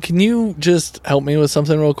like, "Hey, can you just help me with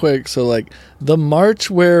something real quick?" So, like, the March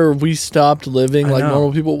where we stopped living I like know.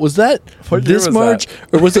 normal people, was that What year this was March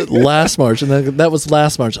or was it last March? And that was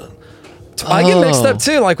last March. I get mixed up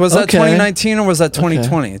too. Like, was that Okay. 2019 or was that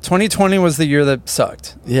 2020? 2020 was the year that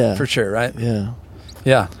sucked. Yeah. For sure, right? Yeah.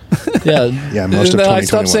 Yeah. Yeah. Yeah, most of And then I 2021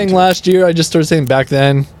 stopped saying too. last year. I just started saying back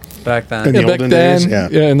then. Back then. In the back olden then. days, yeah.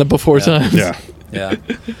 In the before times. Yeah. Yeah.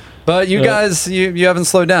 But you guys, you haven't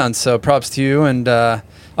slowed down, so props to you. And I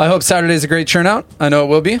hope Saturday's a great turnout. I know it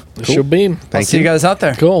will be. It should be. I'll see you guys out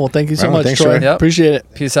there. Cool. Well, thank you so Right on. much, Thanks, Troy. Troy. Yep. Appreciate it.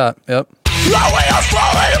 Peace out. Yep. Now we are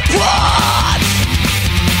falling apart.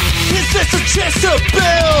 Is this a chance to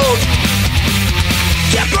build?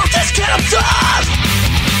 Can't prove this, can't observe.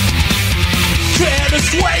 Can't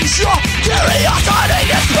assuage your curiosity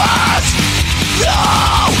disperse.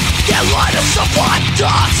 No, can't light us up on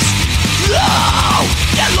dust. No,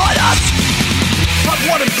 can't light us. I've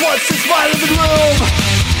wanted blood since my living room.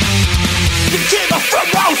 Became a front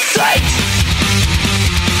row seat.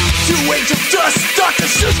 2 age of dust,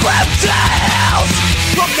 darkness, shoes, grab tails.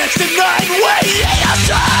 From next to 9 waiting us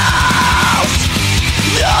out.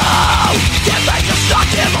 No, can't make us not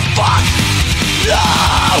give a fuck.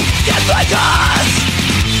 No, can't make us.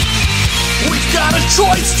 We've got a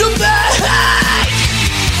choice to make.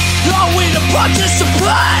 Are we to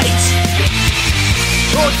participate?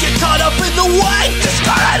 Or get caught up in the wake,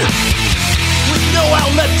 discarded with no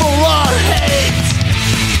outlet for our hate?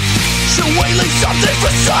 Should we leave something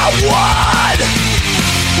for someone?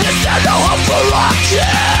 Is there no hope for our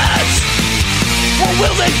kids? Or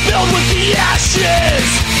will they build with the ashes?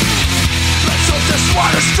 Let's hope they're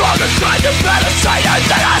smarter, stronger, kinder, better, saner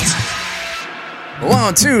than us.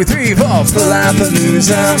 1, 2, 3, 4.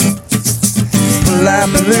 Palapalooza.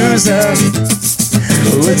 Palapalooza.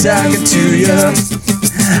 We're talking to you.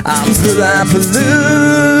 I'm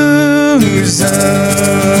Palapalooza.